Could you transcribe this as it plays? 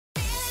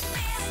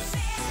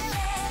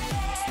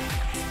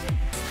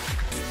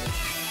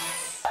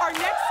Our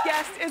next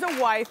guest is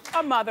a wife,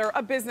 a mother,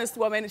 a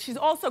businesswoman. She's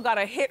also got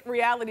a hit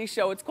reality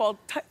show. It's called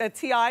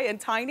T.I. and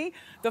Tiny,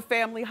 The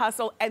Family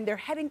Hustle, and they're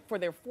heading for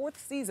their 4th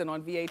season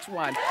on VH1.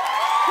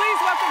 Please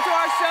welcome to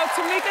our show,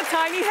 Tameka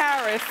Tiny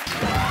Harris.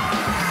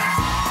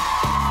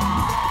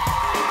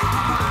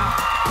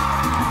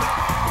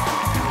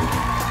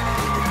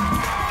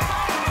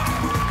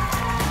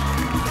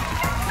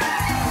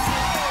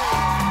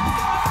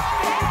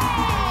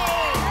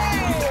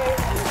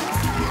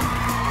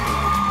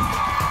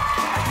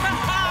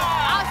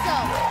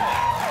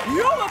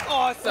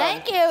 Awesome.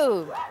 Thank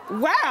you.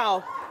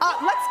 Wow.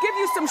 Let's give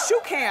you some shoe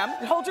cam.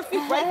 Hold your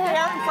feet right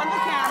there in front of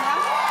the camera.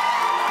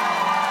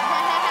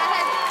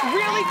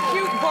 Really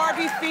cute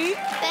Barbie feet.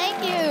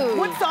 Thank you.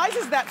 What size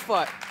is that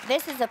foot?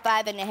 This is a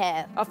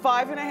 5.5. A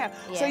 5.5. Yeah.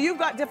 So you've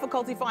got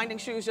difficulty finding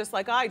shoes just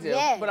like I do,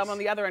 yes. But I'm on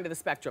the other end of the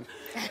spectrum.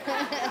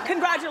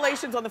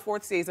 Congratulations on the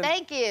 4th season.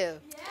 Thank you.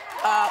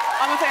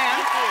 I'm a fan.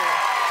 Thank you.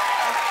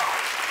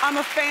 I'm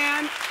a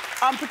fan.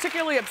 I'm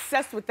particularly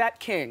obsessed with that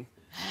king.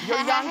 Your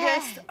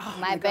youngest. Oh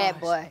my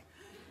bad boy.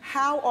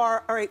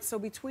 All right, so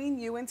between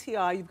you and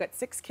T.I., you've got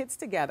 6 kids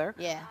together.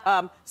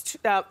 Yeah.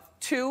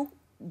 2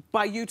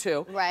 by you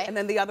two. Right. And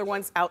then the other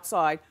one's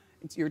outside.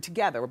 You're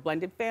together, a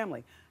blended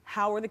family.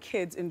 How are the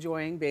kids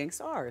enjoying being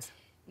stars?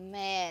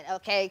 Man,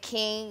 okay,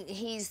 King,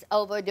 he's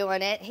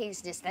overdoing it.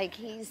 He's just like,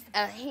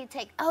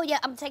 oh yeah,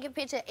 I'm taking a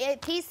picture.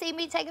 If he see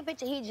me take a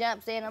picture, he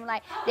jumps in. I'm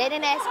like, they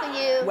didn't ask for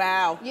you.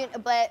 Wow.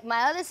 But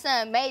my other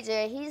son,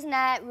 Major, he's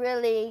not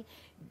really,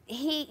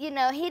 he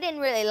didn't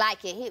really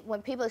like it.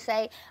 When people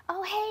say,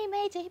 oh, hey,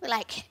 Major, he'd be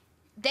like,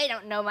 they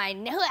don't know my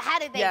name. How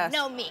did they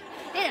know me?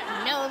 They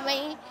don't know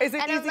me. Is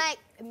it and easy? I'm like,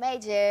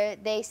 Major,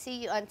 they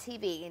see you on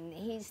TV, and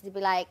he used to be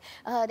like,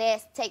 oh, they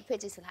ask to take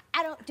pictures. And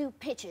I don't do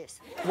pictures.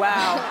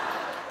 Wow.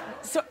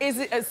 So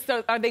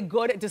are they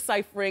good at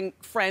deciphering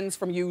friends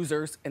from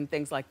users and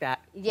things like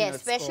that? Yes,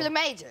 especially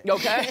Major.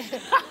 Okay.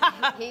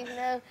 He's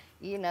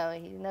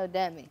no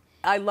dummy.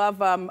 I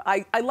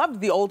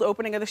loved the old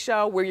opening of the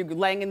show where you're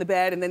laying in the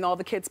bed and then all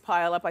the kids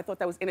pile up. I thought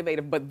that was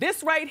innovative. But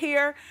this right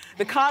here,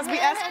 the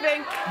Cosby-esque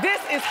thing, this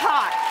is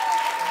hot.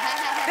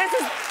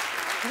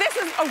 This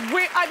is a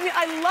real, I mean,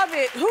 I love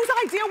it. Whose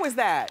idea was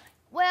that?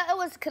 Well, it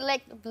was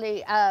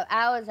collectively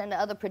ours and the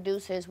other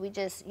producers. We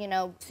just,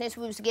 since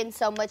we was getting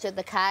so much of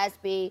the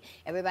Cosby,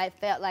 everybody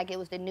felt like it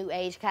was the new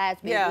age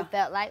Cosby. Yeah. We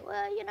felt like,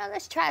 well,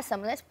 let's try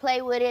something. Let's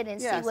play with it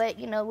and see what,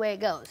 where it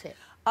goes.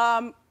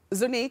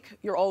 Zonique,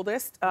 your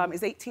oldest,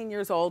 is 18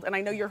 years old, and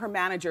I know you're her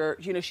manager.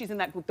 She's in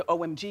that group, the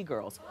OMG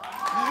Girls.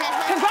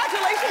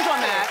 Congratulations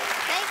on that.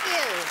 Thank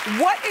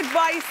you. What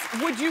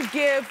advice would you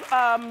give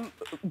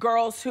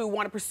girls who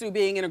want to pursue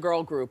being in a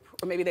girl group,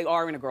 or maybe they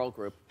are in a girl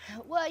group?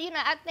 Well,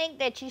 I think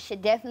that you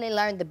should definitely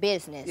learn the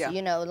business. Yeah.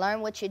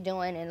 Learn what you're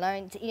doing and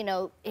learn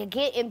to, and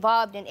get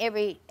involved in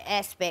every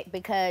aspect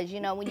because,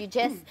 when you're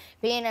just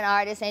being an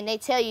artist and they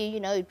tell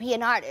you, be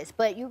an artist,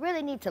 but you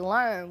really need to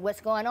learn what's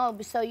going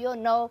on so you'll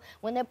know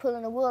when they're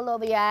pulling the wool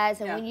over your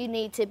eyes and when you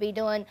need to be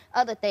doing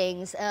other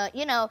things,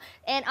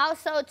 and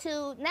also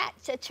to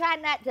try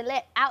not to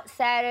let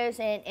outsiders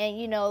and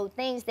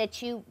things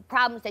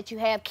problems that you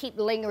have keep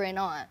lingering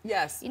on.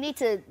 Yes. You need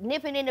to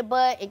nip it in the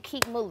bud and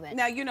keep moving.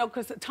 Now,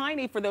 because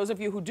Tiny, for those of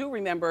you who do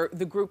remember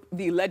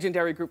the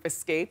legendary group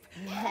Escape,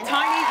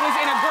 Tiny was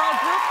in a girl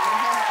group,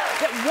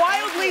 that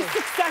wildly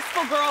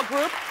successful girl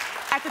group.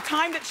 At the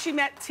time that she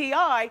met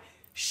T.I.,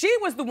 she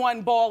was the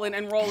one balling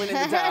and rolling in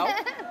the dough.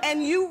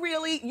 And you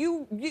really,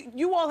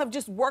 you all have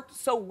just worked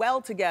so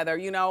well together.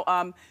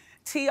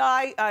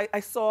 T.I., I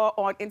saw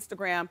on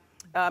Instagram,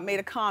 made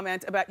a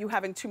comment about you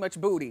having too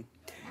much booty.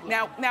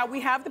 Now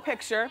we have the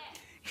picture.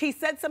 He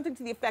said something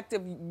to the effect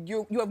of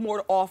you have more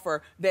to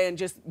offer than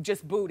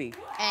just booty.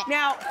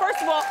 Now,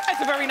 first of all, it's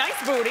a very nice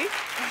booty.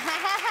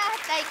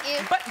 Thank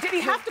you. But did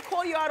he have to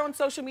call you out on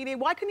social media?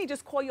 Why couldn't he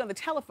just call you on the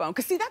telephone?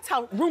 Because see, that's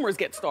how rumors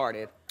get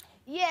started.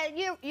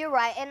 Yeah, you're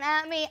right. And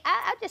I mean,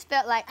 I just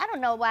felt like, I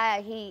don't know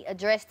why he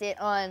addressed it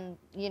on,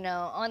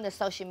 on the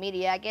social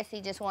media. I guess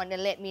he just wanted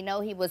to let me know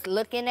he was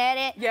looking at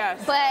it.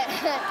 Yes.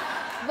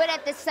 But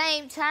at the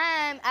same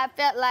time, I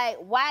felt like,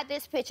 why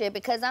this picture?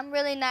 Because I'm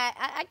really not,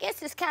 I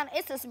guess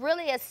it's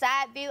really a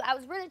side view. I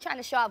was really trying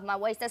to show off my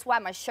waist. That's why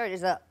my shirt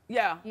is up.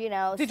 Yeah.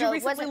 Did you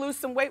recently lose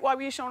some weight? Why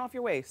were you showing off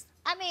your waist?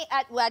 I mean,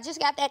 I just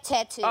got that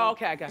tattoo. Oh,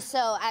 okay, okay. So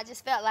I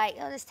just felt like,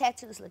 this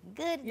tattoo is looking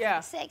good.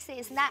 It's sexy.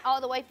 It's not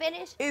all the way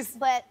finished.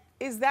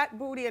 Is that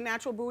booty a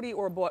natural booty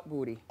or a bought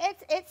booty?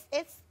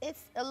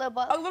 It's a little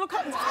both. A little.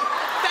 Thank you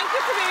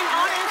for being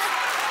honest.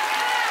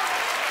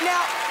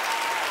 Now,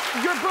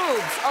 your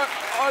boobs,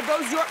 are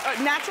those your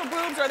natural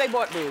boobs or are they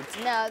bought boobs?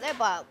 No, they're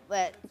bought,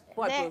 but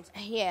boobs.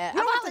 Yeah,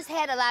 I've always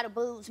had a lot of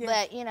boobs,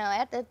 but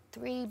after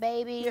 3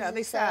 babies,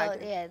 they sag.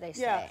 Yeah, they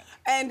sag. Yeah,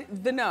 and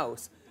the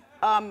nose.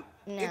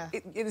 No.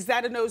 Is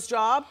that a nose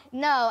job?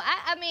 No,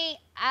 I mean,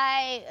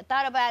 I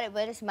thought about it,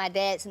 but it's my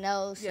dad's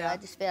nose, so I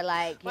just feel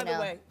like, By the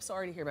way,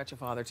 sorry to hear about your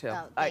father, too.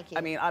 Oh, thank you.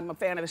 I mean, I'm a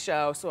fan of the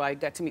show, so I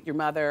got to meet your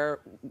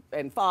mother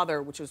and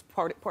father, which was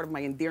part of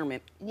my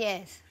endearment.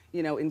 Yes.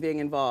 In being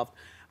involved.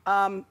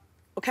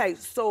 Okay,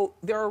 so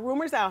there are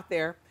rumors out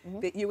there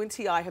that you and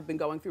T.I. have been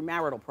going through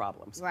marital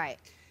problems. Right.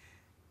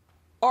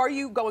 Are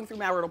you going through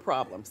marital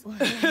problems? We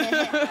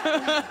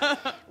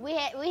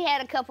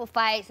had a couple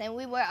fights and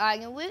we were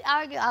arguing. We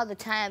argue all the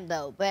time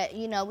though, but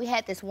you know, we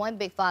had this one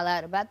big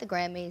fallout about the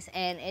Grammys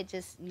and it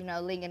just, you know,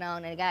 lingered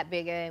on and it got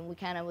bigger and we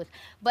kind of was,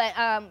 but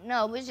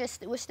no,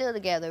 we're still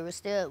together.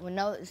 It's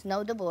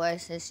no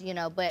divorce, it's, you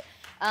know, but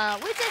we're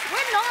normal.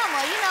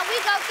 You know, we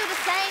go through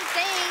the same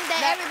thing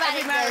that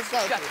everybody does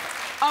go through.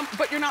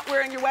 But you're not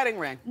wearing your wedding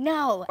ring.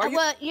 No.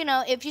 Well, you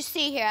know, if you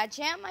see here, I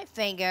jammed my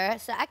finger,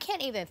 so I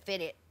can't even fit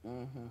it.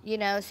 You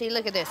know, see,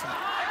 look at this one.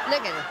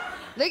 Look at it.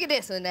 Look at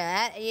this one,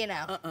 you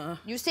know.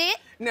 You see it?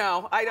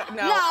 No, I don't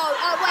know. No, wait.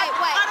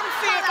 I don't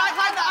see it.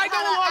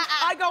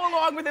 I go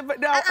along with it, but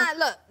no.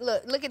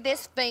 Look at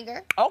this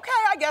finger. Okay,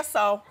 I guess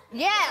so.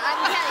 Yeah,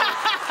 I'm telling you.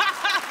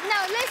 No,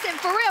 listen,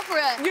 for real.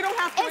 You don't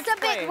have to explain. It's a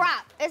big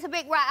rock. It's a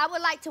big rock. I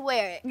would like to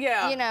wear it.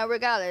 Yeah. You know,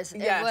 regardless.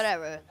 Yes.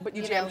 Whatever. But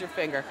you jammed your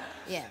finger.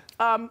 Yeah.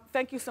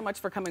 Thank you so much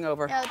for coming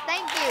over. No,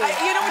 thank you.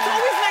 You know, it's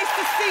always nice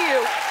to see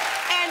you.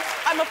 And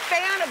I'm a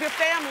fan of your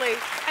family.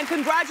 And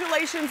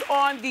congratulations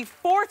on the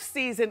 4th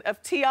season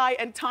of T.I.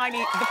 and Tiny,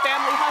 The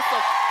Family Hustle.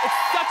 It's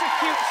such a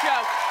cute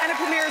show. And it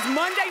premieres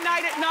Monday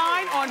night at 9.